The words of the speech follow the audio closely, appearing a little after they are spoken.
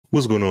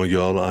What's going on,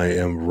 y'all? I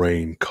am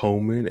Rain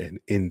Coleman, an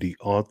indie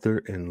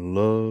author and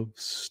love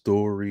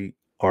story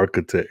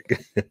architect.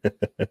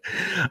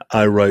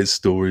 I write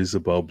stories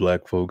about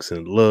Black folks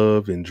in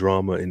love and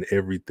drama and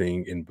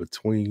everything in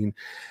between.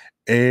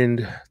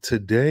 And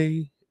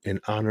today, in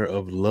honor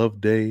of Love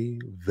Day,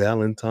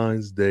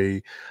 Valentine's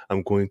Day,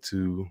 I'm going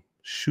to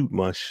shoot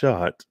my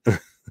shot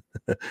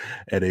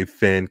at a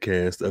fan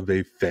cast of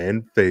a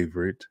fan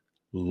favorite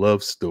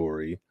love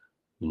story,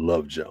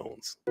 Love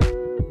Jones.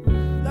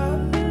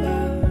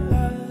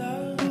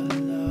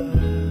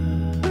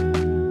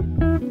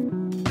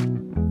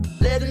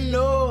 Let him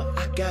know,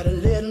 I gotta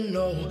let him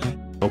know.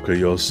 Okay,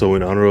 y'all. So,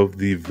 in honor of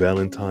the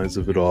Valentine's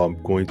of it all,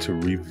 I'm going to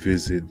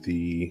revisit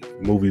the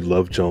movie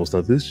Love Jones.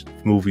 Now, this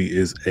movie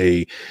is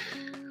a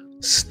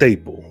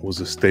staple,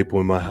 was a staple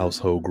in my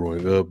household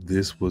growing up.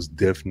 This was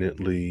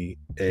definitely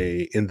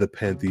in the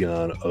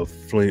pantheon of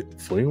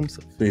films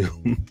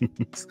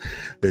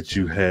that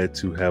you had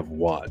to have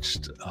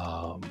watched.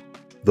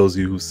 Those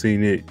of you who've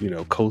seen it,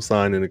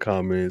 co-sign in the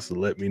comments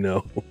and let me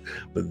know.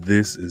 But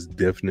this is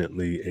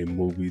definitely a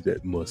movie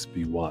that must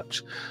be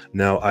watched.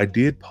 Now, I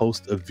did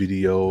post a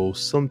video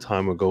some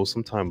time ago,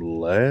 sometime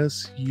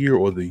last year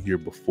or the year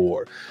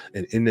before.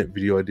 And in that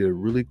video, I did a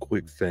really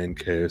quick fan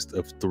cast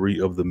of three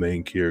of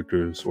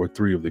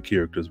the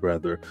characters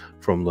rather,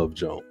 from Love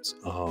Jones.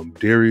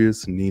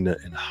 Darius, Nina,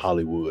 and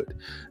Hollywood.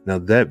 Now,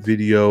 that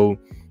video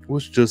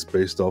was just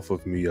based off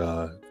of me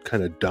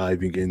kind of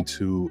diving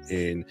into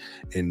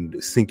and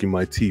sinking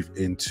my teeth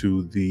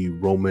into the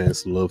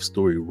romance love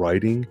story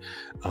writing,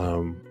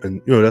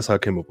 and that's how I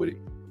came up with it.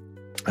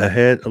 I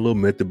had a little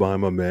method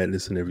behind my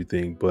madness and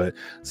everything, but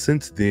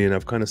since then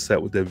I've kind of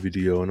sat with that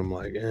video and I'm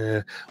like,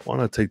 why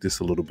not take this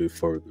a little bit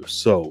further?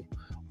 So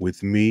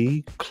with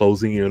me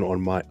closing in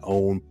on my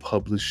own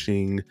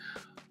publishing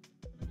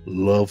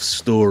love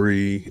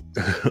story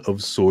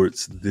of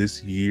sorts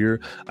this year,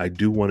 I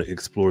do want to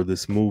explore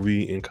this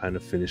movie and kind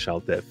of finish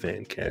out that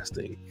fan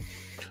casting.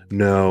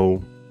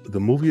 Now, the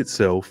movie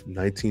itself,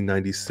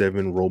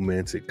 1997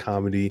 romantic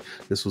comedy.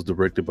 This was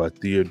directed by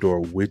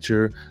Theodore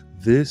Witcher.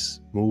 This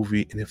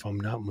movie, and if I'm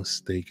not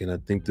mistaken, I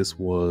think this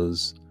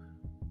was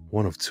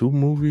one of two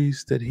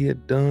movies that he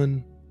had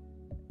done.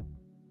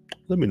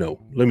 Let me know.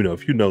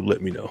 If you know,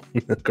 let me know.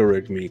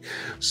 Correct me.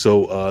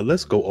 So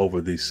let's go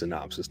over the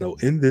synopsis. Now,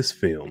 in this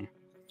film,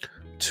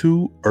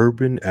 two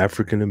urban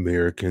African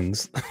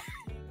Americans,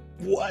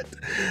 what?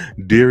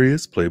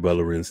 Darius, played by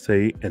Lorenz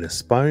Tate, an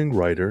aspiring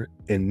writer,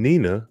 and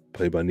Nina,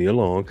 played by Nia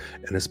Long,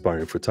 an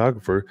aspiring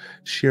photographer,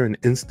 share an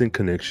instant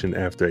connection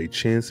after a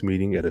chance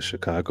meeting at a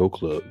Chicago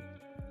club.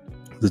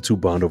 The two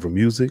bond over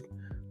music,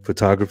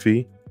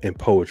 photography, and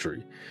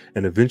poetry,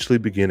 and eventually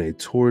begin a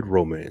torrid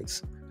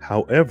romance.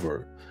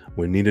 However,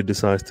 when Nina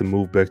decides to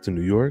move back to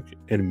New York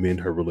and mend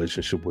her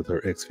relationship with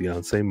her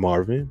ex-fiance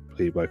Marvin,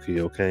 played by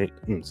Khalil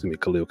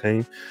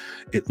Kain,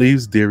 it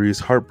leaves Darius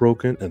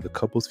heartbroken and the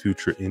couple's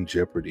future in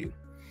jeopardy.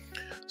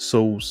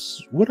 So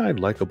what I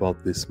like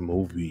about this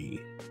movie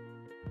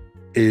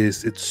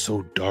is it's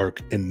so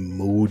dark and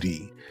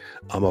moody.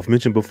 I've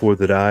mentioned before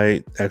that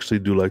I actually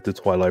do like the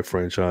Twilight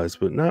franchise,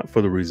 but not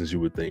for the reasons you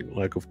would think.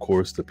 Like, of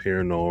course, the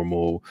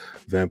paranormal,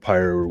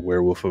 vampire,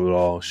 werewolf of it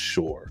all,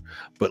 sure.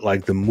 But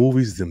like the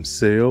movies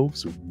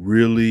themselves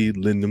really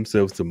lend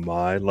themselves to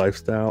my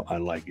lifestyle. I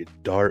like it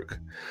dark,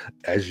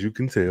 as you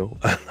can tell.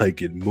 I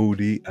like it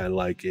moody. I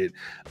like it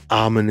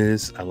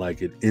ominous. I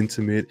like it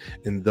intimate.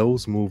 And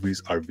those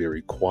movies are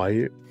very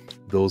quiet.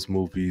 Those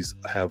movies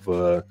have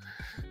a...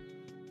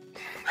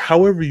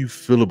 However you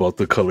feel about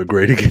the color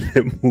grading in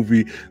that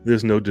movie,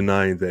 there's no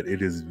denying that it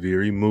is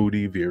very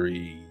moody,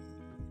 very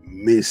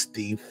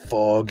misty,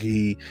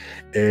 foggy,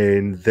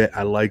 and that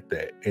I like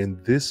that.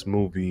 And this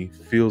movie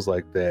feels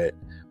like that,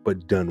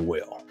 but done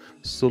well.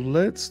 So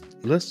let's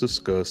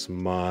discuss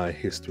my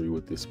history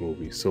with this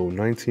movie. So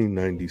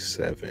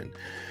 1997.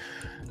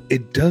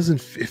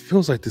 It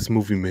feels like this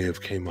movie may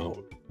have came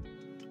out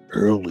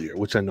earlier,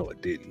 which I know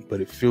it didn't, but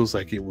it feels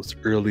like it was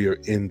earlier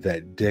in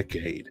that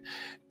decade.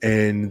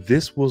 And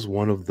this was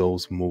one of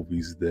those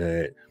movies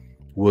that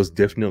was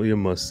definitely a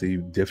must-see,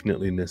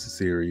 definitely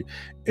necessary.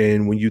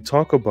 And when you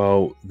talk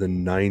about the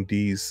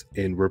 90s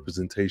and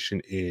representation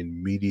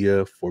in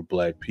media for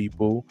Black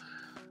people,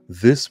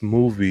 this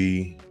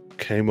movie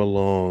came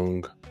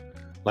along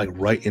like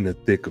right in the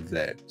thick of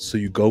that. So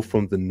you go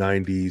from the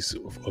 90s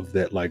of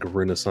that like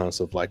renaissance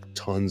of like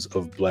tons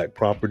of Black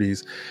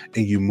properties,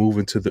 and you move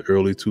into the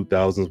early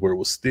 2000s where it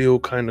was still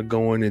kind of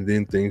going, and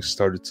then things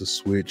started to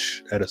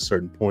switch at a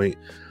certain point.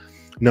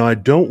 Now, I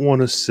don't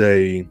want to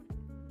say,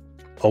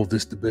 oh,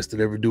 this is the best that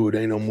ever do it.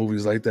 Ain't no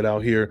movies like that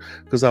out here.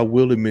 Because I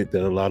will admit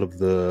that a lot of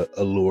the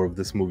allure of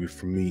this movie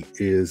for me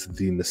is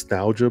the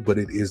nostalgia, but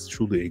it is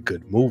truly a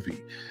good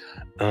movie.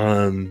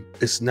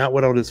 It's not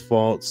without its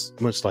faults,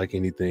 much like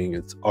anything.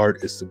 It's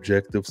art, it's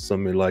subjective.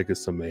 Some may like it,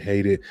 some may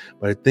hate it.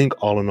 But I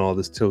think all in all,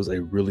 this tells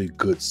a really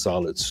good,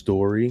 solid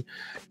story.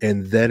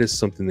 And that is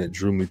something that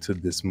drew me to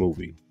this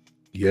movie.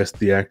 Yes,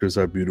 the actors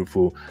are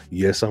beautiful.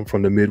 Yes, I'm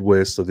from the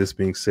Midwest, so this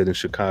being said in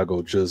Chicago,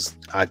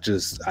 I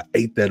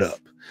ate that up.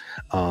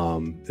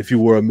 If you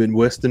were a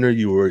Midwesterner,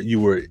 you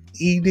were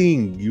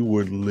eating, you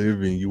were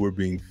living, you were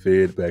being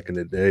fed back in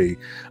the day.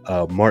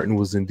 Martin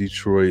was in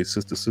Detroit,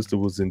 Sister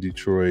was in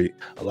Detroit.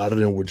 A lot of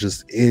them were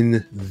just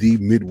in the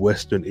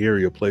Midwestern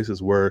area,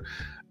 places where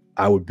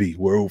I would be,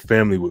 where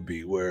family would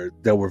be, where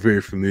that were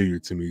very familiar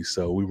to me.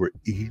 So we were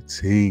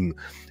eating.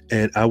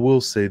 And I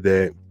will say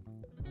that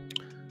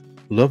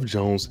Love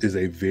Jones is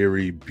a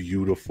very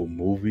beautiful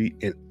movie,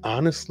 and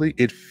honestly,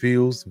 it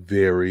feels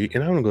very,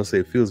 and I'm not gonna say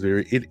it feels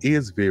very, it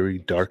is very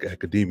dark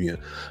academia.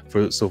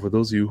 For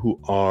those of you who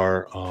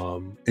are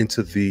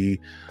into the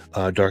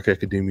dark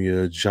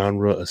academia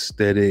genre,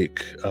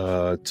 aesthetic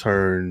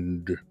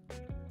turned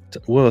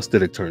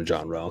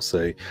genre, I'll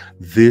say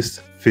this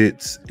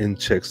fits and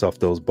checks off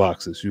those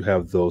boxes. You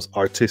have those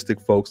artistic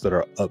folks that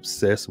are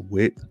obsessed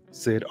with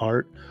said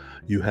art.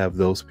 You have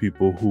those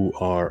people who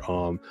are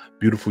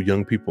beautiful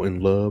young people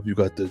in love. You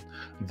got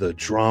the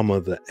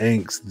drama, the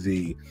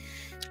angst,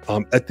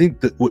 I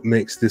think that what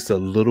makes this a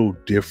little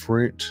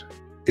different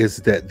is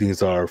that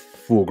these are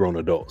full-grown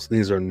adults.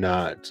 These are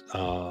not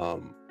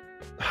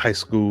high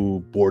school,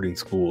 boarding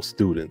school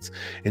students.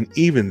 And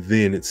even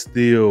then, it's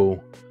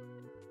still,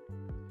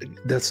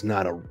 that's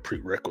not a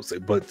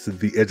prerequisite, but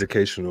the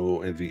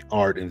educational and the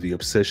art and the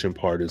obsession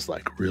part is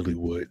like really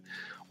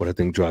what I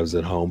think drives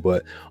it home.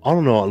 But all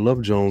in all,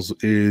 Love Jones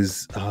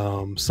is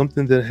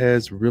something that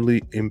has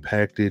really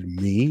impacted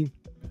me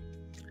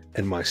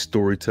and my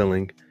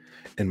storytelling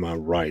and my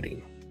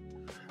writing.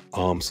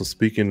 So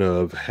speaking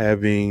of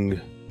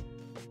having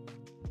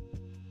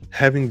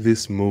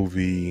this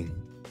movie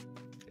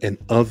and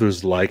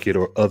others like it,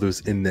 or others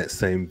in that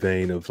same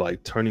vein of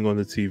like turning on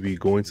the TV,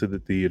 going to the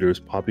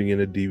theaters, popping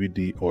in a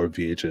DVD or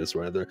VHS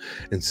rather,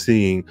 and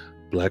seeing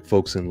Black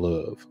folks in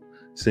love,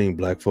 seeing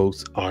Black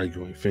folks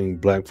arguing, seeing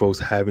Black folks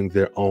having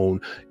their own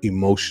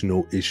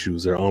emotional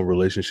issues, their own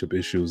relationship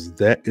issues.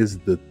 That is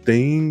the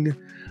thing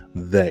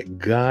that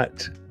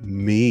got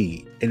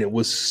me. And it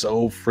was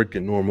so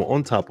freaking normal,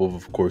 on top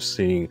of course,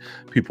 seeing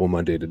people in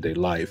my day-to-day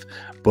life.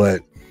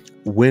 But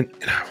when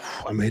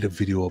I made a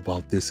video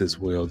about this as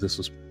well, this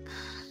was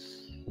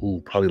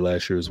probably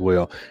last year as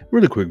well,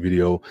 really quick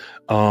video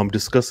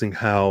discussing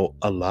how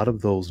a lot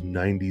of those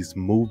 90s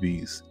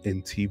movies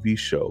and TV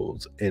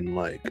shows and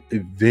like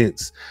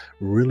events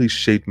really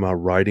shaped my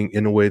writing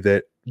in a way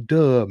that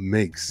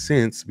makes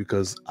sense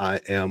because I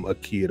am a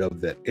kid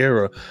of that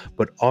era,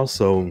 but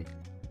also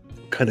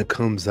kind of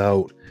comes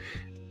out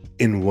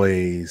in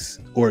ways,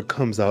 or it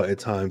comes out at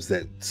times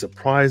that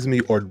surprise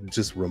me or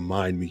just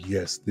remind me,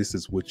 yes, this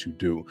is what you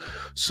do.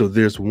 So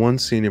there's one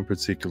scene in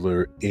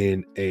particular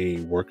in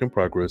a work in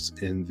progress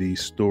in the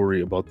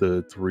story about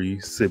the three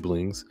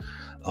siblings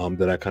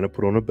that I kind of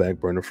put on a back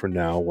burner for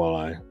now while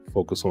I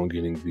focus on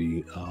getting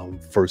the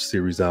first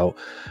series out.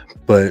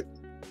 But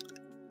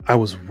I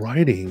was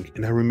writing,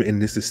 and I remember,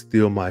 and this is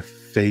still my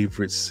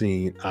favorite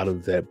scene out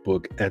of that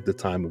book at the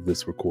time of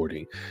this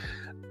recording.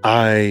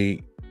 I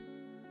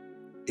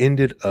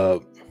ended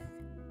up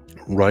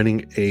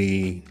writing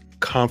a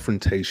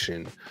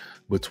confrontation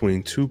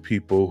between two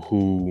people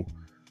who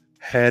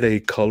had a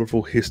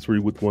colorful history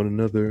with one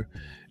another,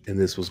 and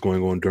this was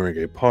going on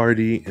during a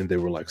party, and they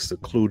were like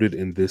secluded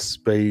in this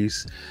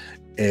space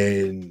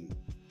and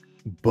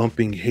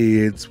bumping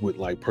heads with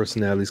like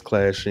personalities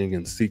clashing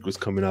and secrets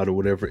coming out or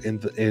whatever,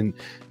 and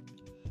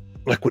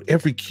like with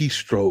every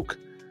keystroke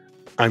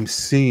I'm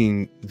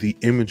seeing the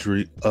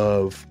imagery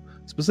of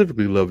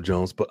specifically Love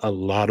Jones, but a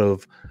lot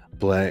of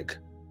Black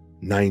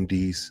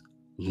 90s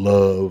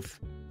love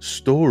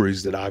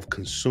stories that I've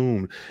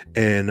consumed,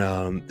 and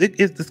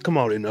it's come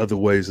out in other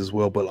ways as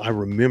well. But I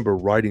remember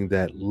writing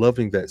that,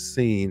 loving that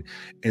scene,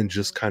 and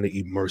just kind of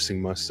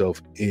immersing myself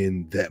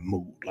in that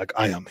mood. Like,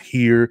 I am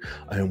here,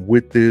 I am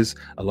with this.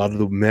 A lot of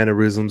the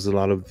mannerisms, a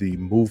lot of the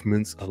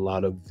movements, a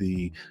lot of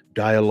the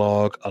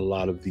dialogue, a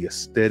lot of the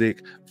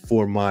aesthetic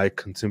for my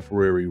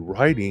contemporary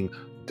writing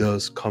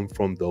does come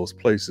from those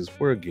places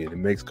where, again, it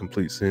makes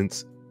complete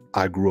sense.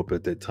 I grew up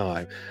at that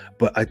time.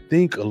 But I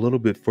think a little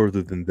bit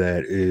further than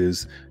that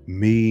is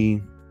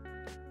me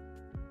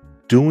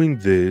doing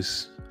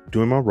this,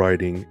 doing my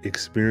writing,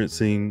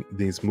 experiencing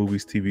these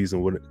movies, TV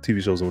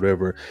shows and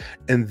whatever,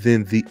 and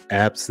then the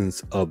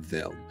absence of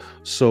them.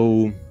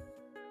 So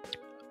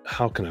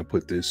how can I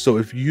put this? So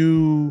if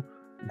you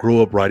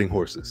grow up riding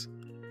horses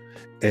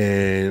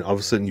and all of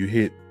a sudden you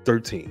hit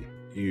 13,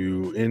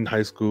 you in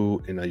high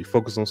school, and now you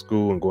focus on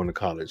school and going to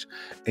college,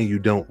 and you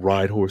don't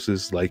ride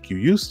horses like you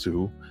used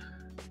to,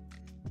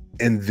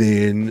 and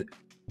then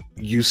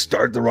you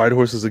start to ride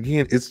horses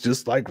again, it's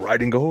just like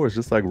riding a horse,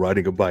 just like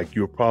riding a bike.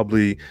 You'll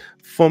probably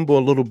fumble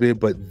a little bit,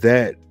 but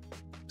that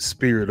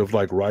spirit of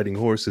like riding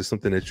horses,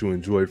 something that you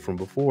enjoyed from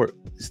before,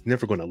 it's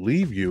never going to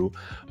leave you.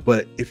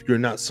 But if you're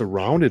not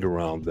surrounded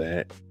around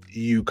that,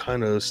 you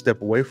kind of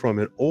step away from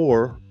it,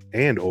 or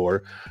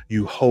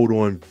you hold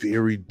on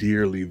very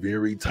dearly,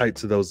 very tight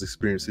to those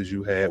experiences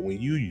you had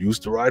when you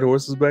used to ride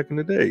horses back in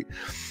the day.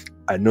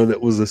 I know that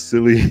was a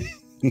silly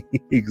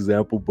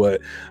example,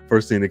 but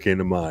first thing that came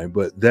to mind.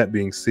 But that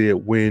being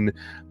said, when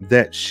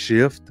that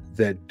shift,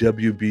 that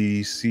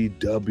WBCW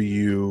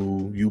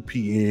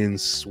UPN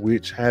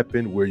switch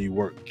happened, where you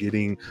weren't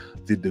getting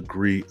the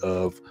degree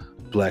of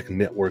Black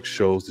network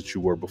shows that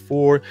you were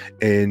before,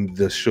 and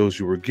the shows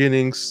you were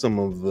getting, some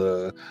of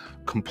the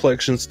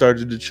complexion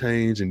started to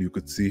change, and you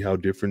could see how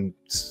different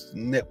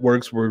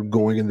networks were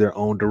going in their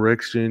own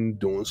direction,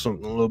 doing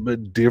something a little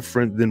bit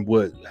different than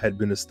what had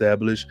been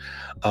established.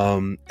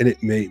 And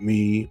it made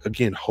me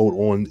again hold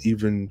on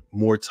even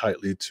more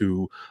tightly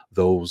to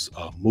those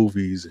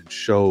movies and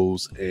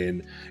shows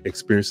and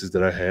experiences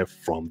that I have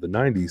from the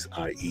 90s,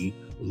 i.e.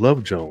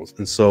 Love Jones.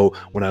 And so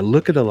when I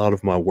look at a lot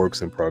of my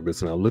works in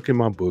progress and I look at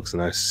my books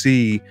and I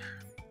see,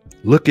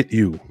 look at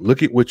you,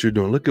 look at what you're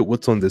doing, look at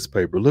what's on this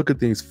paper, look at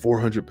these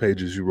 400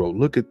 pages you wrote,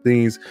 look at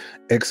these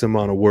X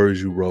amount of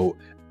words you wrote,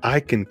 I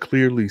can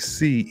clearly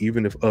see,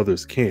 even if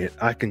others can't,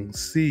 I can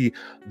see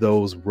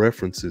those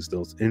references,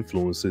 those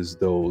influences,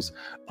 those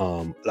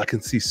I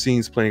can see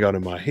scenes playing out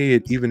in my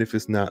head, even if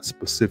it's not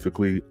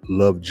specifically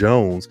Love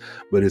Jones,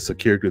 but it's a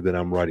character that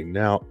I'm writing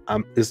now.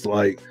 It's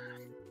like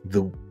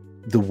the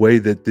way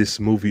that this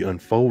movie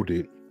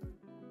unfolded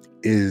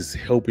is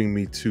helping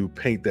me to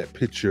paint that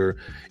picture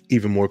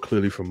even more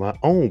clearly for my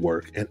own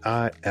work. And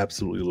I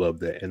absolutely love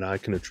that. And I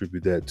can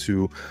attribute that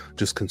to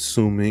just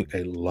consuming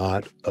a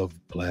lot of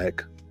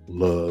Black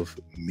love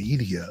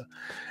media.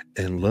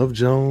 And Love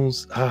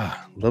Jones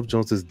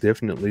is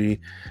definitely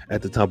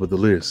at the top of the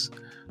list.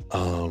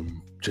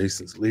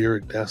 Jason's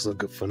Lyric, that's a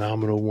good,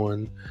 phenomenal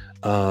one.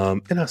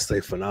 And I say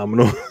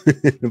phenomenal,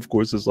 of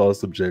course it's all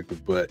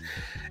subjective, but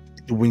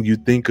when you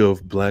think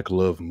of Black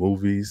love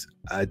movies,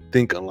 I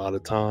think a lot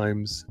of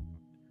times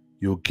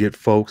you'll get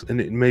folks,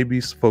 and it may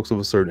be folks of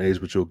a certain age,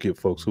 but you'll get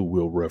folks who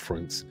will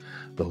reference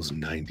those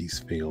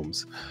 90s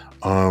films.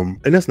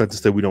 And that's not to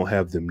say we don't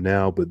have them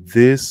now, but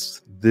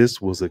this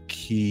was a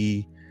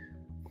key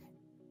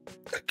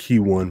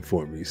one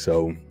for me.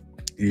 So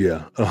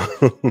yeah.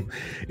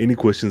 Any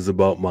questions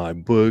about my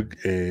book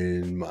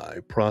and my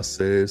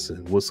process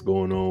and what's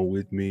going on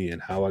with me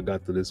and how I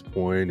got to this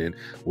point and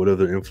what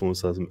other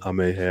influences I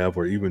may have,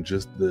 or even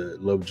just the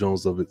Love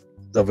Jones of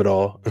it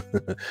all,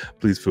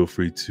 please feel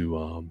free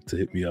to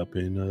hit me up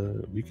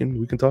and we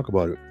can talk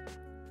about it.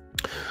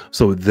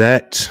 So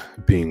that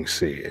being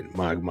said,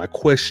 my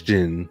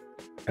question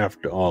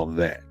after all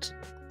that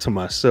to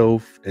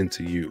myself and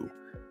to you,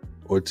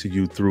 or to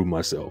you through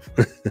myself,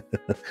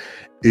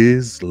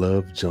 is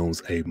Love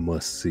Jones a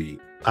must-see?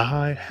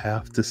 I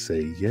have to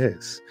say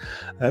yes.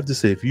 I have to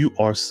say, if you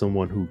are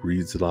someone who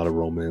reads a lot of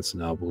romance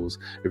novels,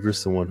 if you're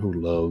someone who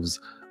loves,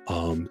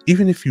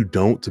 even if you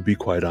don't, to be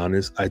quite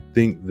honest, I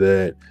think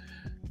that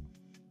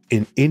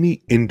in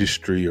any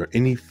industry or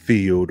any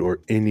field or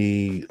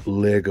any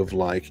leg of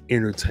like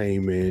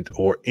entertainment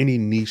or any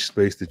niche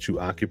space that you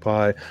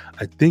occupy,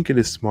 I think it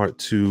is smart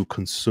to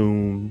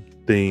consume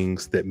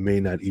things that may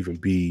not even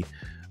be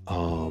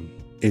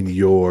in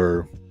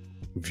your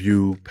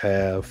view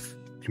path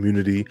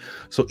community.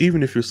 So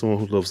even if you're someone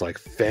who loves like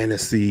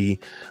fantasy,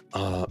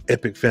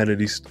 epic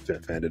fantasy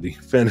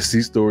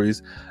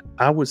stories,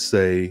 I would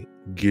say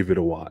give it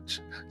a watch,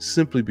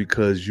 simply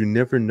because you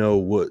never know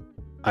what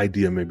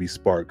idea may be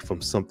sparked from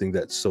something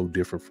that's so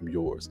different from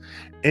yours.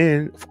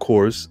 And of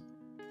course,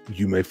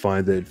 you may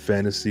find that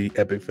fantasy,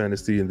 epic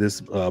fantasy, and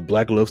this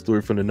Black love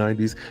story from the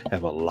 90s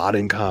have a lot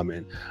in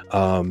common.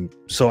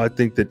 So I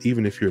think that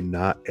even if you're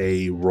not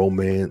a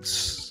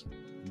romance,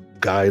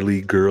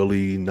 guyly,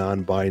 girly,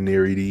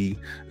 non-binary,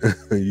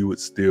 you would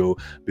still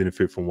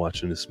benefit from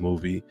watching this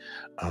movie.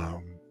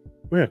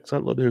 Yeah, because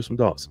I'd love to hear some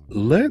thoughts.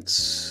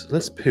 Let's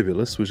pivot.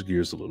 Let's switch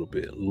gears a little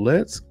bit.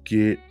 Let's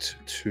get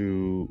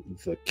to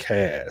the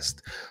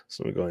cast.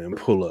 So I'm going to go ahead and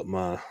pull up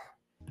my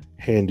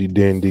handy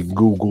dandy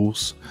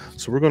Googles.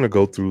 So we're going to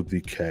go through the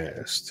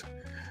cast.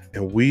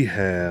 And we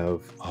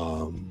have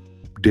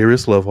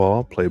Darius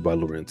Lovehall, played by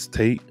Larenz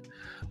Tate.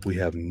 We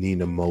have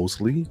Nina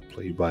Mosley,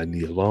 played by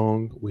Nia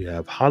Long. We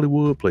have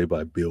Hollywood, played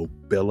by Bill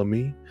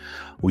Bellamy.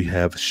 We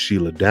have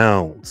Sheila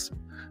Downs,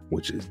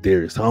 which is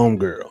Darius'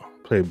 homegirl,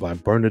 played by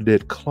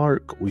Bernadette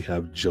Clark. We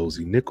have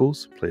Josie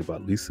Nichols, played by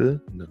Lisa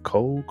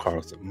Nicole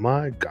Carlson.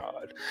 My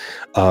God.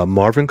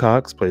 Marvin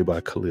Cox, played by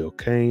Khalil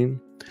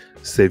Kane.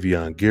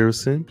 Savion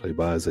Garrison, played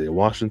by Isaiah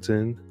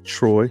Washington.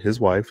 Troy,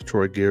 his wife,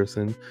 Troy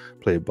Garrison,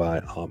 played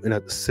by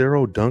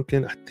Sarah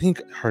Duncan. I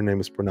think her name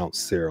is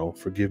pronounced Sarah.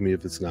 Forgive me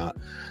if it's not.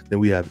 Then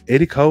we have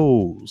Eddie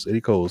Coles.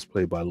 Eddie Coles,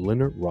 played by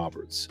Leonard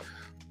Roberts.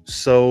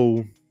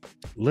 So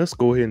let's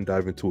go ahead and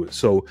dive into it.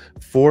 So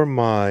for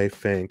my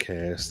fan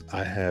cast,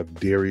 I have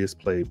Darius,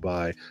 played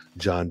by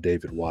John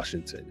David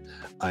Washington.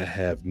 I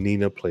have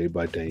Nina, played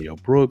by Danielle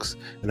Brooks.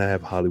 And I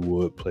have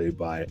Hollywood, played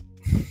by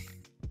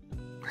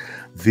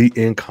the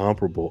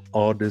incomparable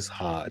Aldous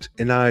Hodge.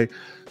 And I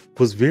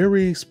was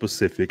very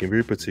specific and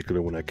very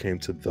particular when I came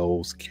to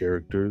those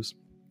characters.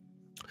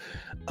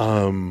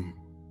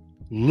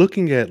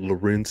 Looking at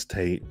Larenz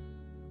Tate,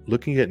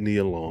 looking at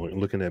Nia Long, and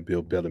looking at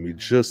Bill Bellamy,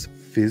 just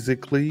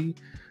physically,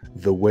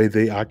 the way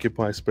they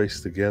occupy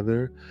space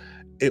together,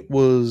 it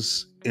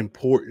was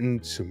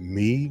important to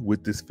me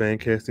with this fan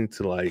casting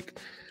to like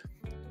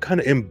kind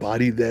of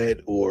embody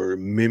that or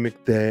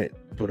mimic that,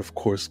 but of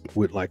course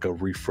with like a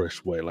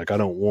refreshed way. Like I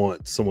don't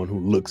want someone who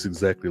looks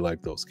exactly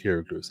like those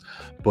characters,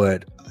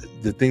 but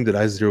the thing that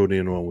I zeroed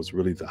in on was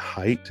really the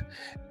height.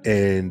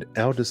 And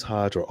Aldous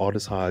Hodge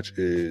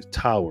is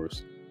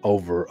towers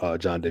over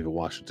John David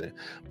Washington,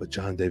 but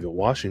John David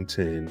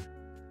Washington,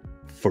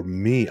 for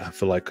me, I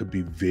feel like could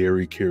be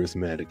very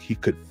charismatic. He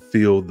could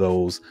fill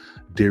those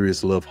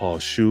Darius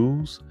Lovehall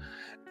shoes.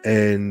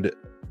 And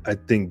I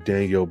think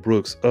Danielle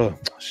Brooks,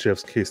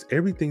 chef's kiss,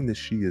 everything that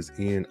she is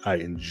in, I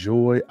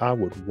enjoy. I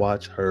would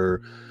watch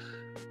her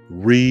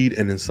read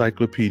an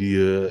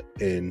encyclopedia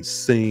and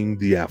sing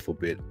the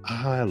alphabet.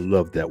 I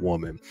love that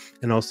woman.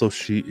 And also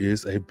she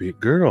is a big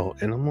girl.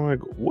 And I'm like,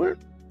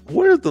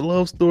 where's the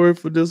love story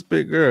for this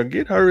big girl?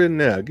 Get her in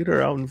there, get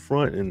her out in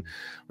front, and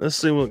let's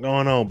see what's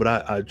going on.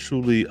 But I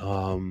truly,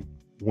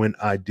 when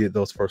I did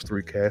those first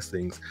 3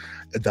 castings,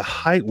 the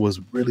height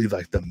was really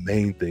like the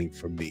main thing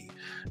for me.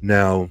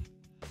 Now,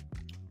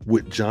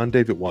 with John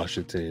David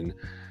Washington,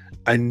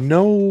 I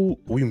know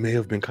we may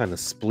have been kind of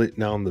split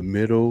down the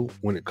middle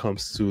when it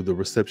comes to the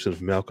reception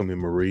of Malcolm and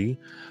Marie,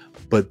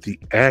 but the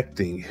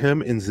acting,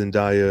 him and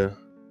Zendaya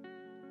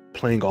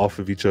playing off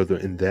of each other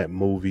in that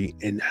movie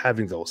and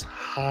having those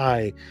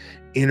high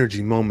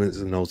energy moments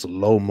and those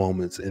low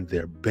moments in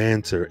their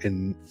banter,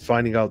 and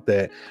finding out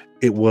that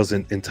it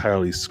wasn't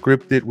entirely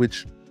scripted,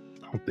 which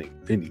I don't think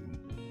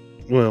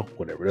well,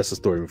 whatever, that's a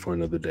story for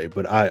another day.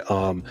 But I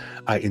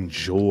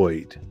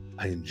enjoyed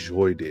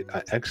it.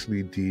 I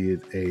actually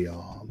did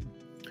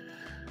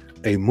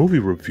a movie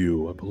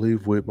review, I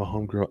believe, with my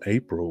homegirl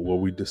April, where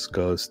we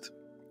discussed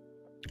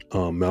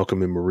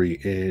Malcolm and Marie.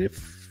 And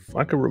if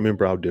I can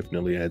remember, I'll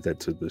definitely add that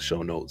to the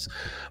show notes.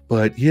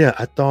 But yeah,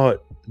 I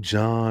thought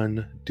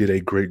John did a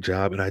great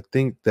job. And I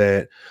think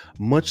that,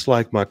 much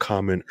like my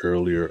comment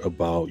earlier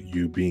about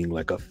you being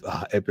like a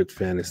epic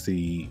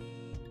fantasy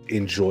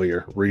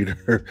enjoyer,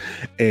 reader,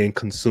 and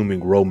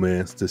consuming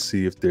romance to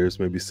see if there's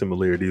maybe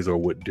similarities or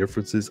what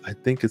differences, I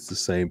think it's the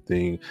same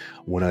thing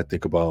when I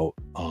think about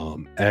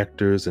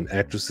actors and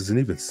actresses and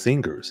even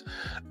singers.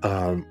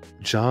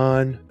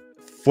 John,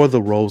 for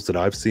the roles that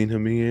I've seen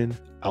him in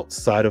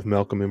outside of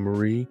Malcolm and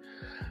Marie,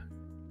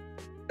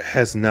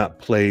 has not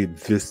played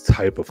this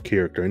type of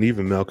character. And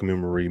even Malcolm and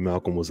Marie,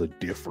 Malcolm was a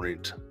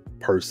different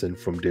person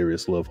from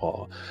Darius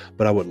Lovehall,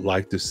 but I would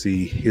like to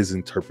see his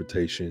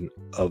interpretation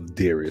of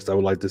Darius. I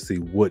would like to see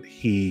what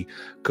he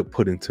could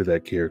put into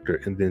that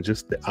character, and then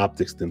just the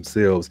optics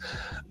themselves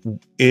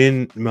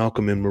in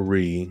Malcolm and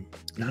Marie.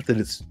 Not that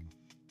it's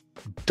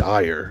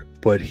dire,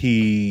 but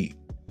it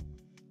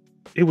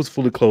was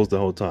fully clothed the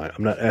whole time.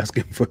 I'm not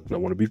asking for, I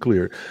want to be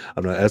clear,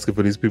 I'm not asking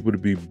for these people to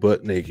be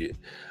butt naked,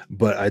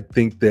 but I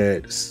think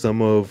that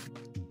some of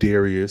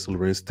Darius,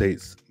 Lorenz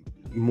Tate's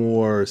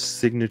more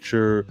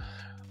signature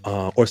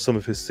or some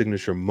of his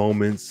signature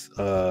moments,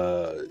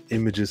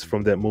 images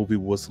from that movie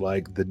was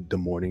like the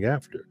morning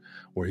after,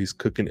 where he's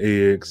cooking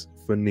eggs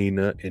for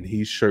Nina and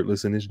he's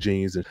shirtless in his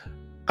jeans. And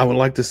I would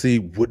like to see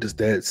what does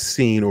that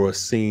scene or a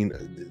scene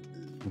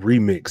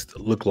remixed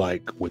look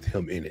like with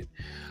him in it.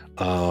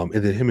 And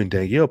then him and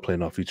Danielle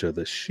playing off each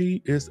other.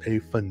 She is a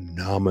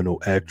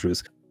phenomenal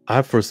actress.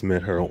 I first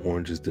met her on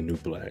Orange is the New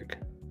Black,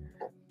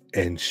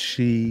 and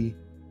she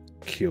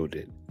killed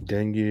it.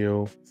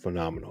 Danielle,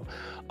 phenomenal.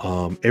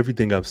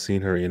 Everything I've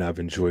seen her in, I've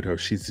enjoyed her.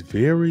 She's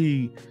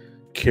very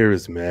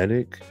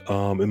charismatic,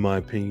 in my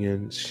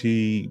opinion.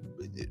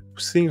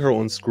 Seeing her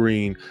on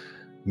screen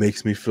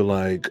makes me feel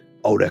like,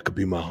 oh, that could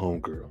be my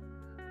homegirl.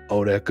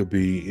 Oh, that could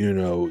be,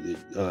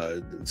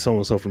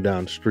 so-and-so from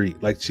down the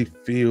street. Like, she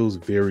feels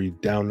very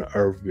down to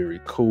earth, very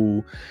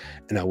cool,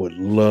 and I would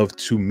love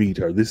to meet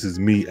her. This is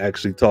me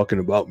actually talking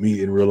about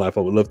me in real life.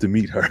 I would love to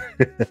meet her.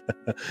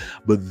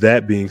 But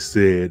that being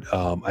said,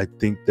 I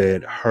think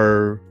that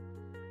her,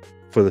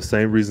 for the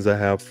same reasons I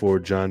have for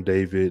John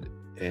David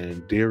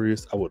and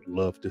Darius, I would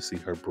love to see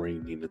her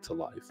bring Nina to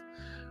life.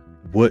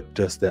 What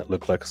does that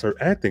look like? Because her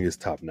acting is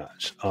top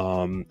notch.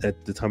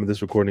 At the time of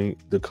this recording,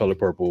 The Color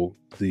Purple,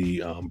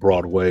 the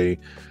Broadway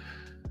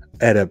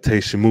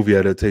movie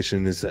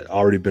adaptation, has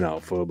already been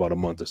out for about a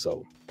month or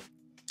so.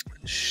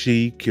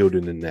 She killed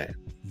it in that.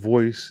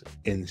 Voice,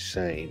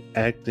 insane.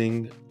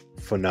 Acting,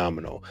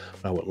 phenomenal.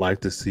 I would like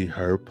to see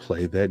her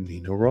play that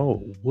Nina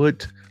role.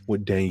 What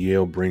would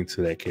Danielle bring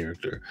to that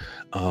character?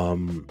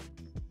 And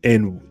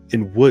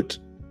what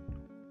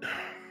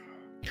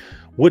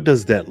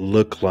does that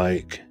look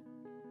like?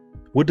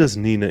 What does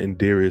Nina and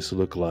Darius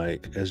look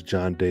like as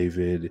John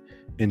David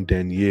and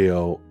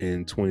Danielle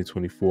in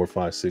 2024,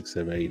 5, 6,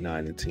 7, 8,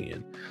 9, and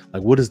 10?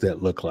 Like, what does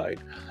that look like?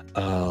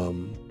 I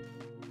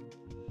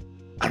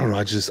don't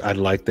know. I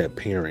like that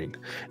pairing.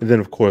 And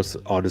then, of course,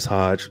 Aldous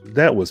Hodge,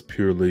 that was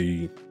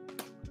purely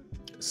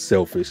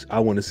selfish. I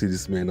want to see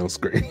this man on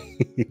screen.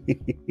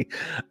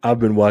 I've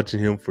been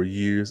watching him for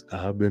years.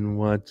 I've been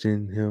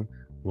watching him,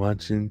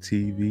 watching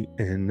TV,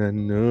 and I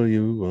know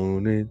you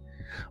want it.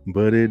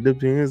 but it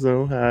depends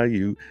on how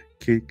you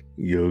kick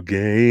your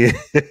game.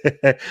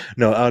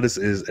 No, Aldous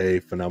is a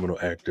phenomenal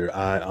actor.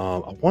 I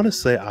want to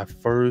say that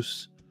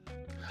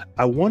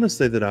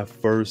I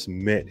first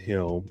met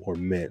him or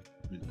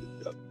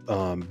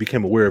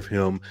became aware of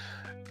him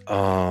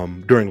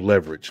during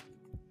Leverage.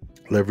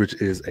 Leverage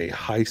is a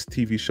heist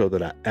TV show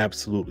that I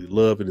absolutely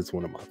love. It is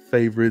one of my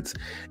favorites,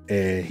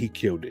 and he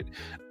killed it.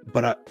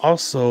 But I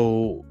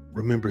also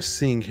remember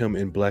seeing him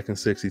in Black and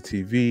Sexy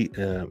TV,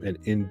 an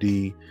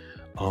indie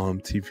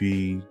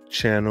TV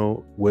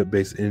channel,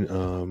 web-based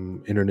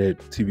internet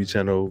TV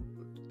channel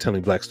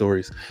telling Black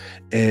stories,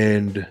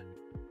 and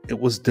it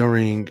was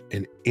during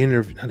an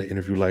interview, not an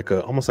interview,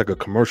 almost like a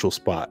commercial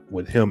spot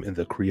with him and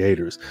the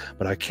creators.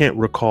 But I can't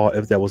recall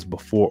if that was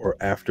before or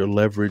after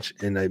Leverage,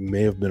 and it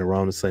may have been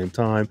around the same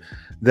time.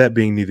 That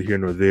being neither here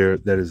nor there,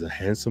 that is a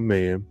handsome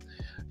man.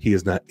 He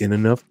is not in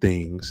enough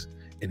things,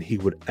 and he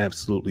would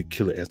absolutely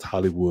kill it as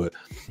Hollywood.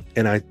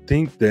 And I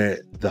think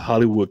that the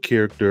Hollywood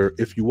character,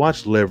 if you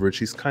watch Leverage,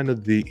 he's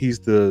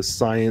the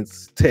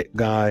science tech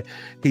guy.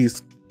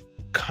 He's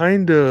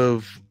kind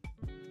of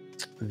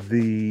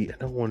I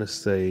don't want to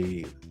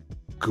say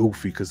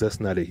goofy, because that's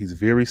not it. He's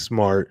very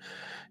smart.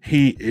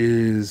 He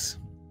is,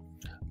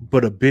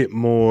 but a bit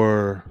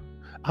more,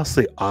 I'll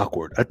say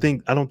awkward. I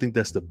don't think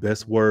that's the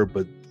best word,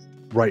 but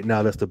right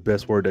now that's the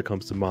best word that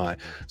comes to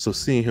mind. So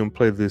seeing him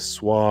play this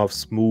suave,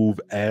 smooth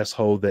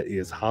asshole that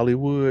is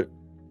Hollywood,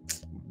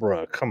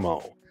 bruh, come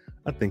on.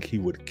 I think he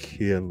would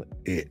kill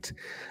it.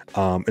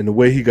 And the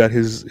way he got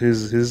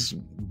his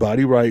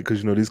body right,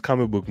 because these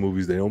comic book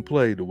movies, they don't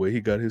play. The way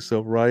he got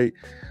himself right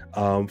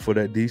for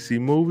that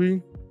DC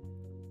movie,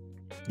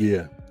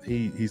 yeah,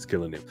 he's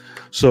killing it.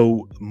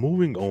 So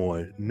moving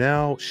on,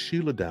 now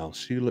Sheila Downs.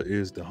 Sheila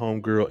is the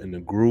homegirl in the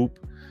group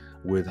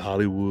with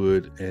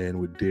Hollywood and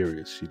with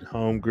Darius. She's the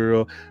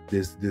homegirl.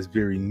 This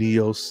very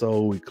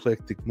neo-soul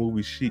eclectic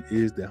movie. She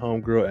is the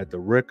homegirl at the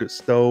record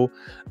store,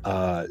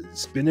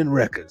 spinning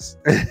records.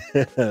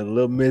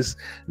 Little miss,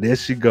 there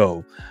she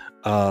go.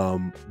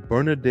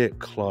 Bernadette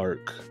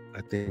Clark,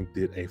 I think,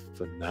 did a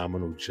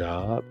phenomenal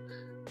job.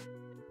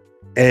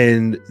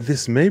 And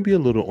this may be a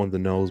little on the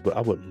nose, but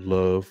I would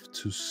love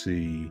to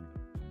see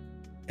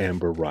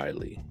Amber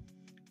Riley.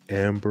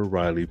 Amber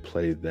Riley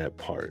played that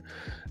part.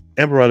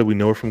 Amber Riley, we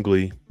know her from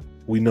Glee.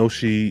 We know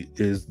she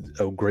is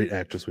a great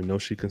actress. We know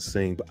she can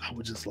sing, but I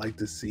would just like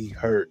to see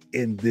her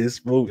in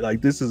this movie.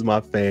 Like, this is my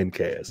fan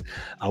cast.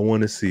 I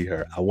want to see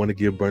her. I want to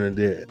give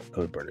Bernadette,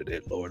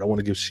 Lord, I want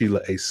to give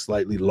Sheila a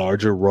slightly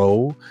larger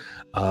role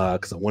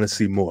because I want to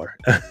see more.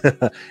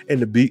 And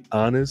to be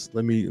honest,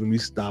 let me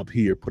stop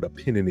here, put a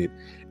pin in it.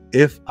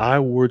 If I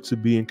were to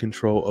be in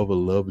control of a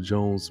Love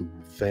Jones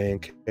fan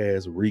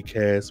cast,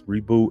 recast,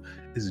 reboot,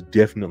 it's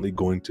definitely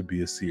going to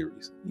be a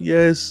series.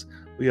 Yes,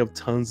 we have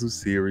tons of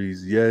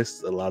series.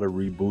 Yes, a lot of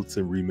reboots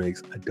and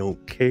remakes. I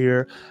don't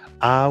care.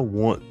 I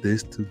want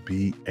this to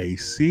be a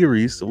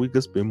series so we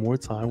could spend more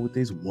time with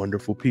these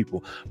wonderful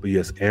people. But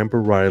yes,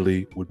 Amber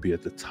Riley would be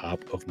at the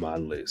top of my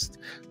list.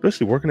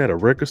 Especially working at a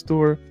record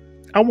store.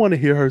 I want to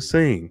hear her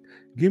sing.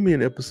 Give me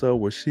an episode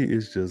where she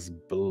is just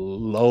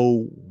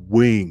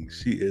blowing.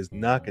 She is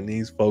knocking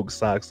these folks'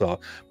 socks off.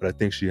 But I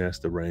think she has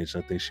the range.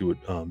 I think she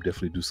would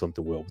definitely do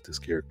something well with this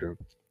character.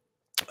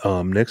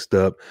 Next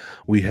up,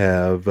 we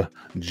have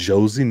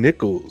Josie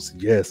Nichols.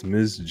 Yes,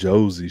 Miss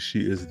Josie.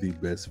 She is the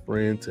best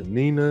friend to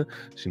Nina.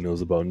 She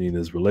knows about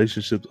Nina's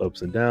relationships,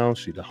 ups and downs.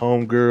 She the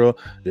homegirl.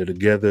 They're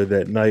together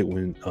that night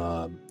when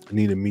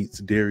Nina meets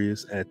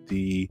Darius at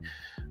the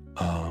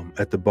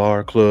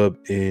bar club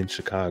in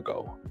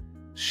Chicago.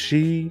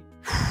 She,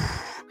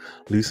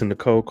 Lisa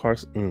Nicole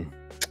Carson,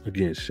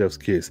 again, chef's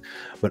kiss.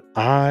 But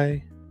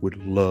I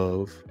would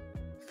love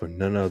for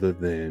none other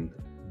than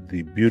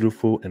the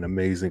beautiful and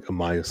amazing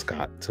Amaya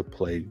Scott to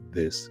play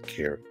this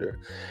character.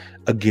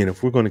 Again,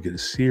 if we're going to get a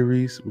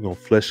series, we're going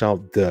to flesh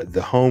out the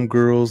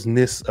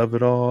homegirls-ness of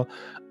it all.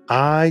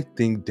 I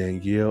think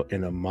Danielle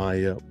and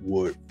Amaya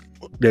would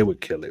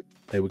kill it.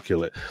 They would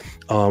kill it.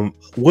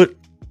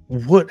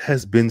 What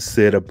has been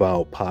said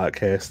about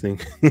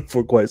podcasting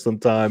for quite some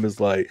time is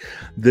like,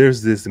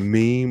 there's this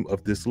meme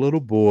of this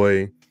little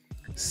boy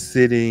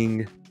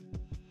sitting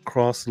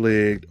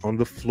cross-legged on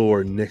the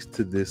floor next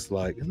to this,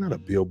 like, it's not a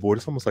billboard,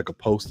 it's almost like a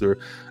poster.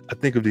 I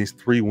think of these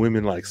three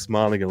women like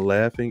smiling and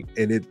laughing,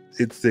 and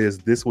it says,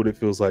 this is what it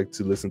feels like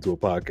to listen to a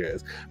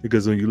podcast.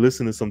 Because when you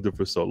listen to something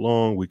for so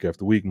long, week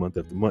after week, month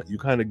after month, you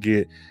kind of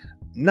get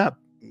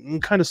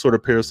sort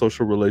of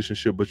parasocial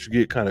relationship, but you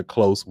get kind of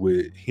close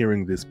with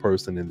hearing this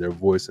person and their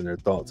voice and their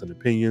thoughts and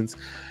opinions.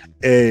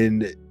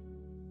 And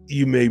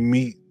you may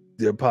meet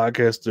their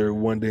podcaster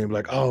one day and be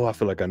like, oh, I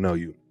feel like I know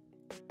you.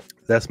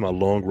 That's my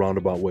long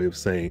roundabout way of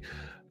saying,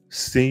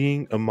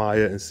 seeing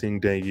Amaya and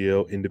seeing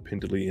Danielle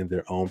independently in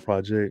their own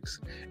projects,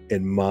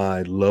 and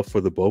my love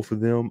for the both of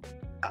them,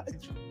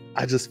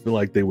 I just feel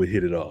like they would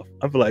hit it off.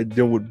 I feel like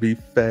there would be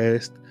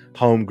fast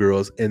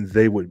homegirls, and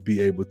they would be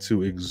able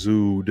to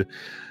exude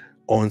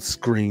on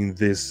screen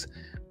this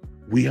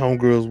we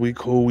homegirls, we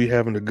cool, we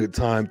having a good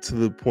time to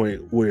the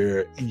point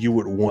where you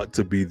would want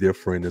to be their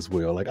friend as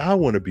well. Like, I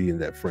want to be in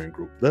that friend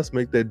group. Let's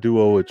make that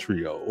duo a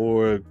trio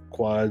or a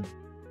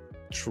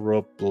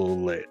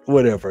quadruplet,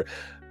 whatever.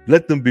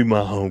 Let them be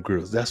my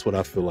homegirls. That's what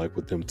I feel like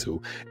with them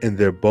too. And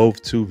they're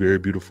both two very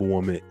beautiful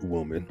women.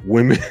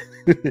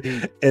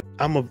 And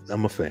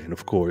I'm a fan,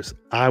 of course.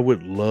 I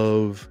would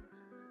love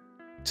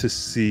to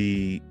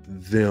see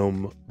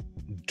them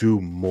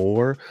do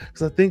more,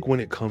 because I think when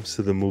it comes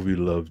to the movie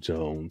Love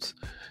Jones,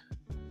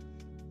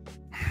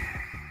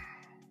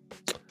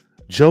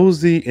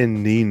 Josie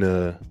and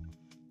Nina,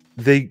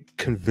 they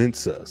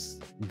convince us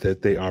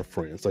that they are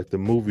friends. Like, the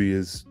movie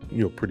is,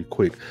 pretty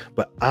quick,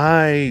 but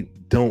I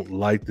don't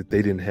like that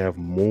they didn't have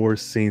more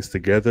scenes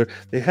together.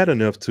 They had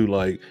enough to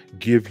like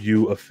give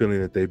you a feeling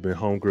that they've been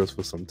homegirls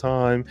for some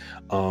time.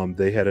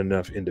 They had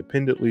enough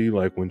independently,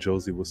 like when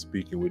Josie was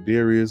speaking with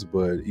Darius,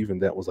 but even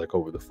that was like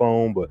over the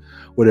phone. But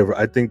whatever,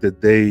 I think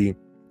that they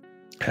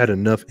had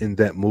enough in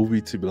that movie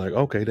to be like,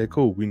 okay, they're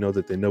cool. We know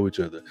that they know each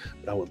other.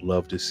 But I would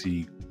love to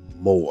see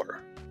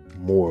more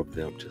of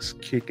them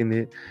just kicking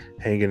it,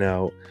 hanging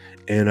out.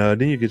 And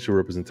then you get your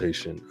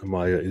representation.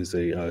 Amaya is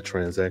a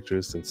trans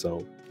actress, and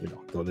so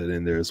throw that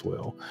in there as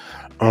well.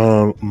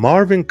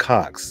 Marvin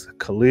Cox,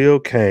 Khalil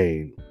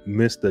Kane,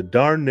 Mr.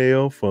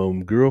 Darnell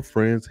from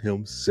Girlfriends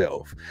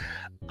himself.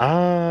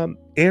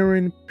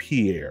 Aaron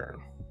Pierre.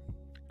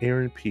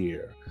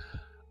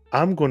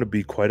 I'm going to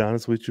be quite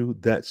honest with you.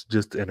 That's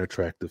just an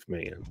attractive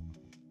man.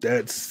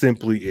 That's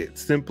simply it.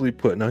 Simply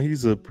put. Now,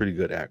 he's a pretty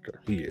good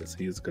actor. He is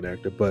a good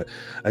actor. But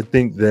I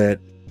think that,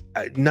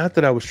 not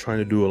that I was trying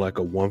to do like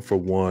a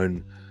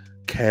 1-for-1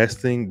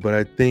 casting, but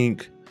I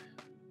think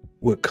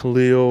with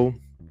Khalil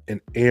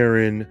and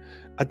Aaron,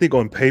 I think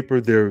on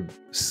paper they're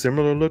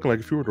similar looking. Like,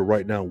 if you were to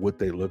write down what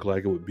they look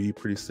like, it would be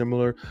pretty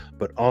similar.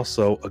 But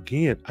also,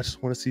 again, I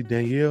just want to see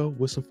Danielle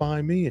with some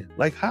fine men.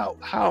 Like,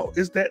 how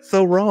is that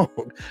so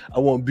wrong? I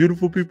want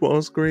beautiful people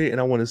on screen,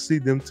 and I want to see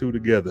them two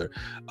together.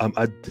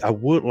 I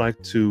would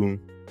like to,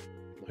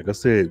 like I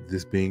said,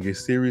 this being a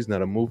series,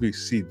 not a movie,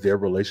 see their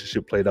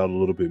relationship played out a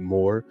little bit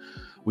more.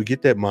 We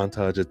get that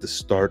montage at the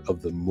start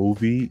of the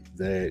movie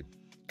that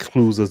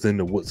clues us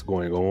into what's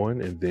going on,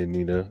 and then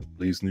Nina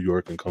leaves New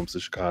York and comes to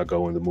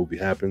Chicago, and the movie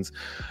happens,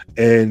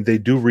 and they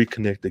do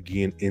reconnect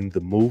again in the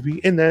movie,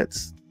 and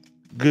that's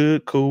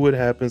good, cool, it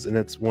happens. And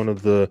that's one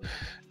of the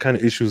kind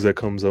of issues that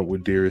comes up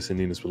with Darius and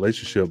Nina's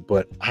relationship.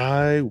 But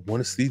I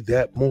want to see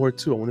that more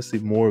too. I want to see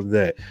more of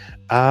that.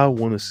 I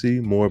want to see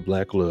more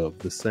Black love.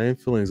 The same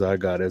feelings I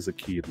got as a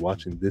kid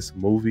watching this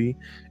movie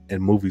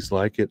and movies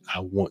like it,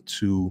 I want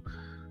to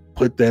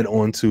put that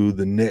onto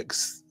the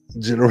next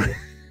generation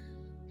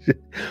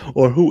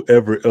or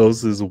whoever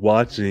else is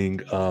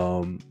watching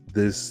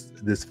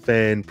this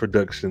fan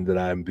production that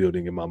I'm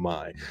building in my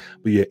mind.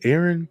 But yeah,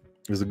 Aaron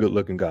is a good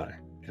looking guy.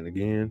 And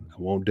again,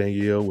 I want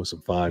Danielle with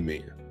some fine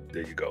men.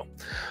 There you go.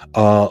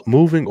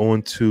 Moving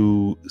on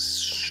to,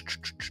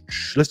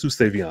 let's do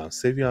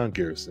Savion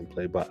Garrison,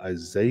 played by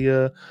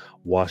Isaiah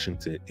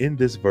Washington. In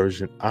this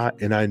version,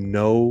 I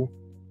know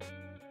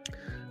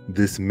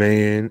this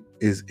man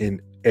is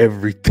in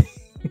everything.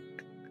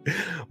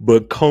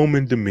 But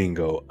Coleman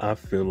Domingo, I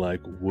feel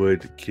like,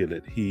 would kill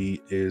it. He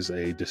is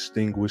a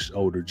distinguished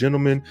older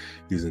gentleman.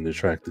 He's an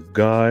attractive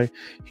guy.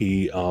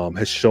 He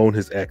has shown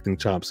his acting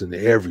chops in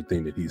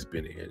everything that he's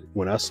been in.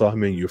 When I saw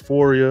him in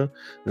Euphoria,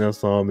 then I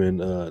saw him in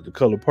The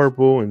Color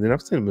Purple, and then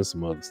I've seen him in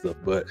some other stuff.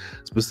 But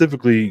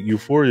specifically,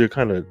 Euphoria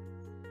kind of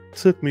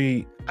took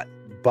me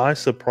by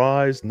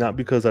surprise, not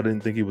because I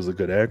didn't think he was a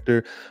good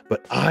actor,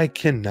 but I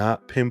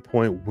cannot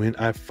pinpoint when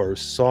I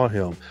first saw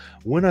him.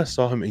 When I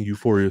saw him in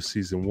Euphoria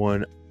season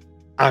 1,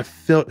 I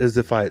felt as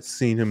if I had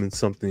seen him in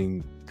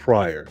something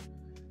prior,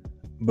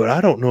 but I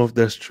don't know if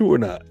that's true or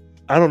not.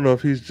 I don't know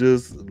if he's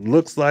just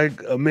looks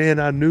like a man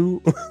I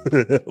knew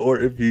or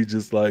if he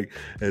just like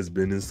has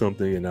been in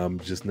something and I'm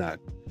just not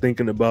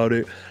thinking about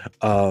it.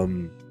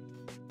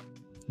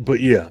 But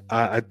yeah,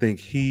 I think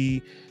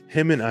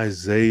him and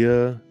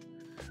Isaiah,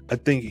 I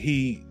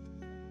think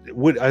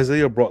what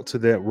Isaiah brought to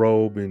that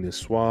role, being a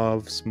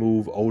suave,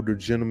 smooth, older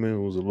gentleman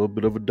who was a little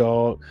bit of a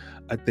dog,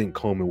 I think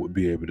Coleman would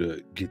be able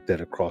to get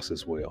that across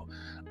as well.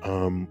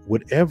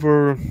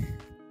 Whatever,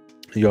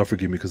 y'all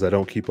forgive me because I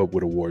don't keep up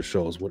with award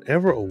shows.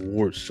 Whatever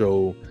award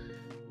show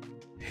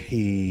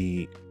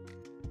he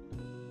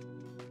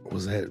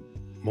was at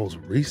most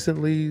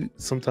recently,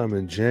 sometime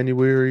in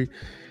January,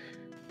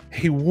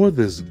 he wore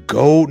this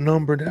gold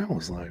number. That I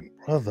was like,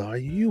 brother, are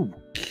you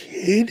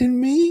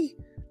kidding me?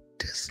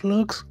 This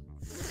looks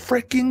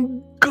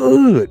freaking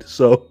good.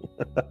 So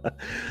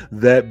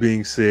that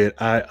being said,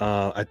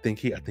 I think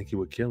he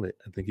would kill it.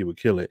 I think he would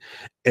kill it.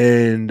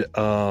 And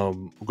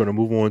we're gonna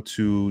move on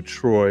to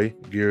Troy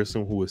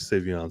Garrison, who is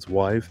Savion's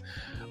wife,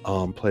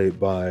 played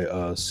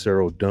by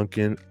Sarah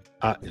Duncan.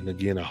 And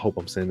again, I hope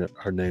I'm saying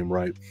her name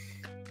right.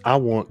 I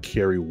want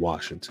Kerry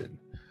Washington.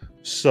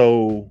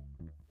 So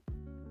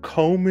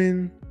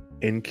Coleman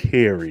and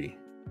Kerry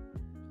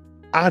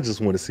I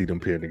just want to see them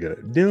paired together.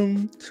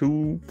 Them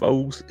two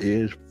folks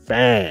is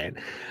fine.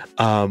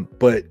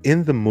 But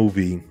in the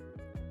movie,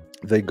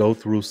 they go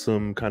through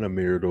some kind of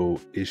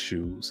marital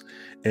issues.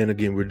 And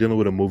again, we're dealing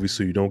with a movie,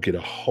 so you don't get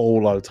a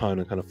whole lot of time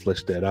to kind of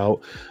flesh that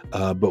out.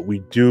 But we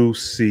do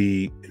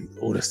see,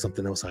 oh, that's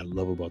something else I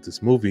love about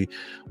this movie.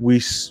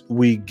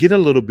 We get a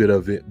little bit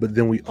of it, but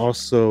then we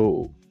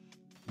also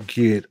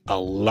get a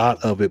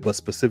lot of it, but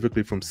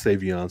specifically from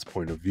Savion's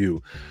point of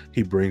view.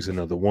 He brings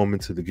another woman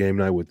to the game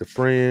night with the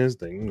friends.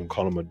 They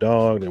call him a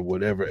dog and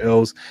whatever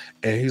else.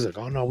 And he's like,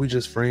 oh no, we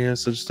just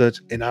friends,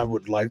 such. And I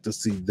would like to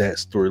see that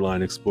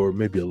storyline explored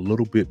maybe a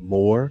little bit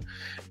more.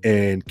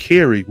 And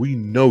Carrie, we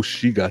know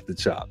she got the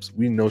chops.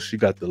 We know she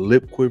got the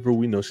lip quiver.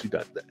 We know she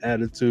got the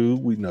attitude.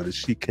 We know that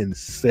she can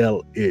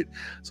sell it.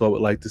 So I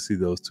would like to see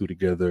those two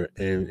together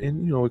and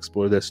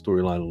explore that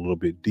storyline a little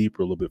bit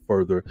deeper, a little bit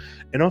further.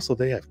 And also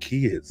they have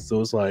kids.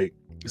 So it's like,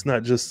 it's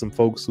not just some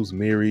folks who's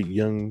married,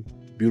 young,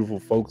 beautiful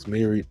folks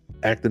married,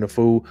 acting a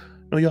fool.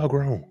 No, y'all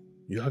grown.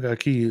 Y'all got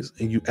kids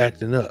and you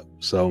acting up.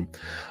 So,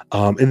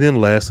 and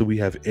then lastly, we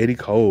have Eddie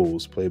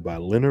Coles, played by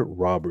Leonard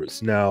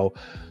Roberts. Now,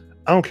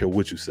 I don't care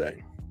what you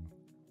say.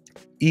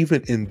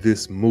 Even in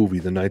this movie,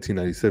 the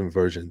 1997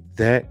 version,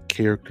 that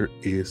character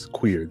is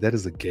queer. That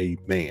is a gay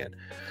man.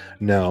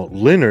 Now,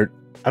 Leonard,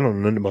 I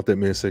don't know nothing about that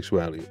man's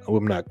sexuality.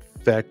 I'm not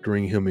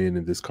factoring him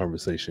in this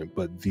conversation,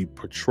 but the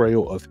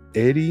portrayal of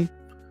Eddie,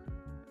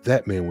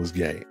 that man was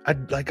gay.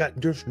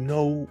 There's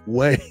no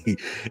way.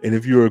 And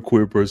if you're a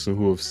queer person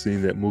who have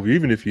seen that movie,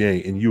 even if you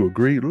ain't and you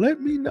agree,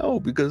 let me know,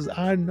 because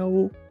I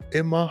know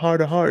in my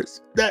heart of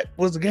hearts that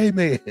was a gay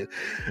man.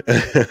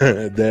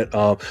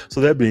 So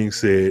that being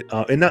said,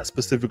 and not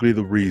specifically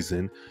the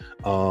reason,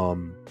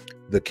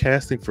 the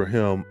casting for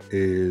him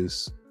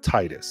is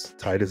Titus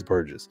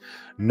Burgess.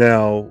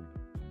 Now,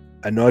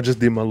 I know I just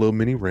did my little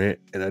mini rant,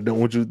 and I don't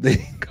want you to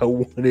think I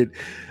wanted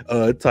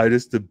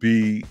Titus to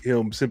be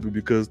him simply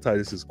because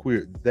Titus is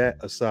queer. That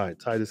aside,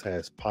 Titus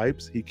has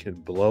pipes. He can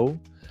blow.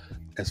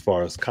 As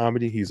far as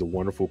comedy, he's a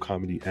wonderful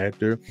comedy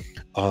actor.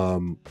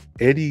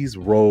 Eddie's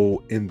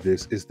role in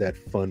this is that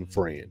fun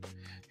friend.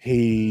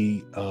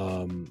 He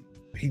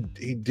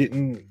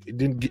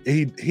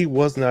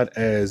was not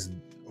as,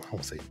 I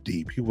won't say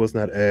deep. He was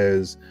not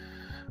as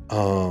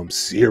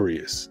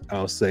serious,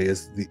 I'll say,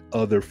 as the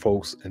other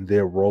folks and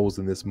their roles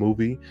in this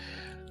movie.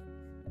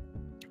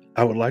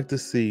 I would like to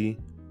see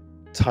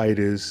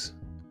Titus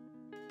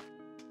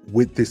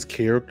with this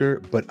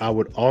character, but I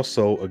would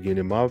also, again,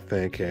 in my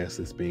fan cast,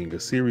 this being a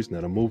series,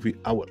 not a movie,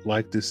 I would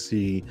like to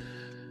see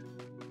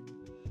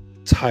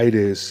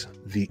Titus,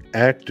 the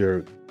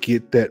actor,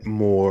 get that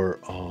more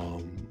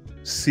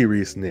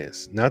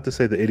seriousness. Not to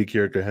say the Eddie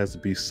character has to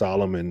be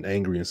solemn and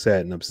angry and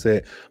sad and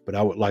upset, but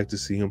I would like to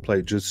see him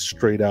play just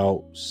straight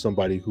out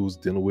somebody who's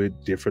dealing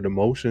with different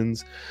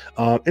emotions.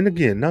 And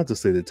again, not to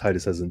say that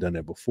Titus hasn't done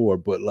that before,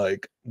 but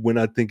like when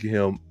I think of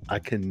him, I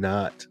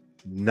cannot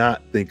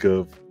not think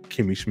of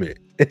Kimmy Schmidt.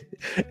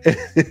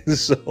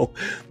 So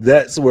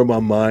that's where my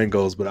mind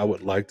goes. But I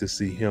would like to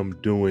see him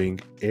doing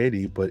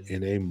Eddie, but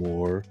in a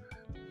more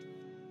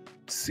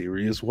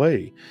serious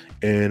way,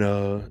 and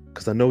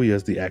because I know he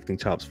has the acting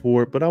chops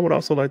for it, but I would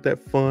also like that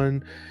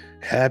fun,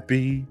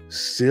 happy,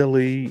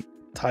 silly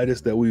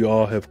Titus that we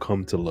all have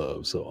come to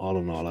love. So all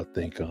in all, I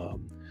think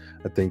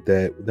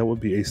that would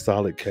be a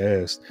solid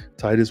cast.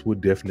 Titus would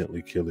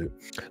definitely kill it.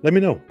 Let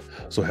me know.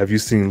 So have you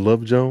seen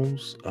Love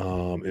Jones?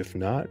 If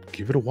not,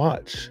 give it a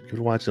watch. Give it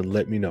a watch and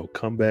let me know.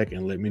 Come back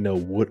and let me know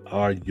what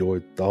are your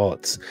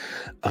thoughts.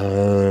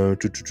 But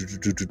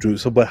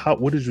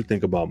what did you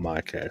think about my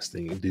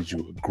casting? Did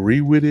you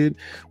agree with it?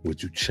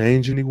 Would you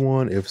change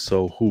anyone? If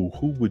so, who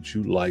would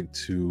you like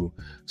to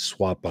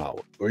swap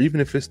out? Or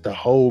even if it's the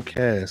whole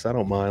cast, I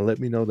don't mind. Let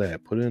me know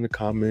that. Put it in the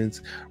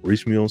comments.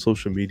 Reach me on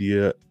social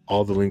media.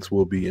 All the links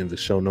will be in the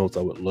show notes.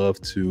 I would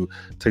love to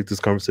take this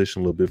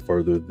conversation a little bit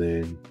further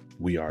than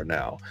we are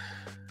now.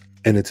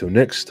 And until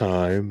next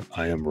time,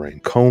 I am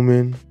Rhayne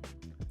Coleman,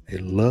 a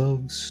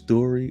love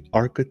story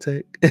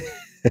architect,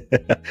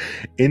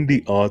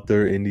 indie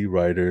author, indie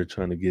writer,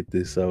 trying to get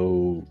this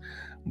old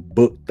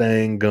book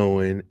thing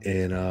going.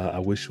 And I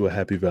wish you a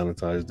happy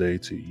Valentine's Day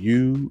to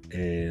you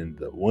and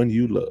the one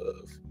you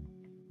love,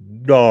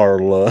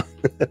 Darla.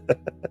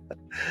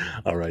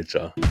 All right,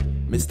 y'all.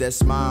 Miss that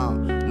smile.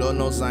 Lord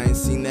knows I ain't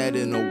seen that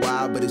in a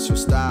while, but it's your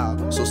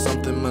style. So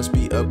something must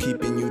be up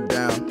keeping you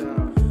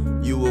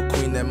down. You a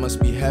queen that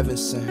must be heaven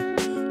sent.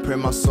 Pray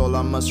my soul,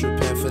 I must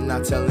repent for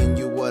not telling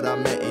you what I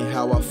meant and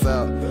how I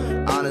felt.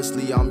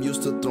 Honestly, I'm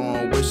used to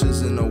throwing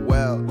wishes in a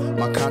well.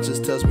 My conscience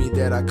tells me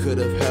that I could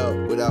have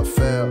helped without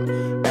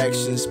fail.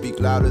 Actions speak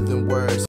louder than words.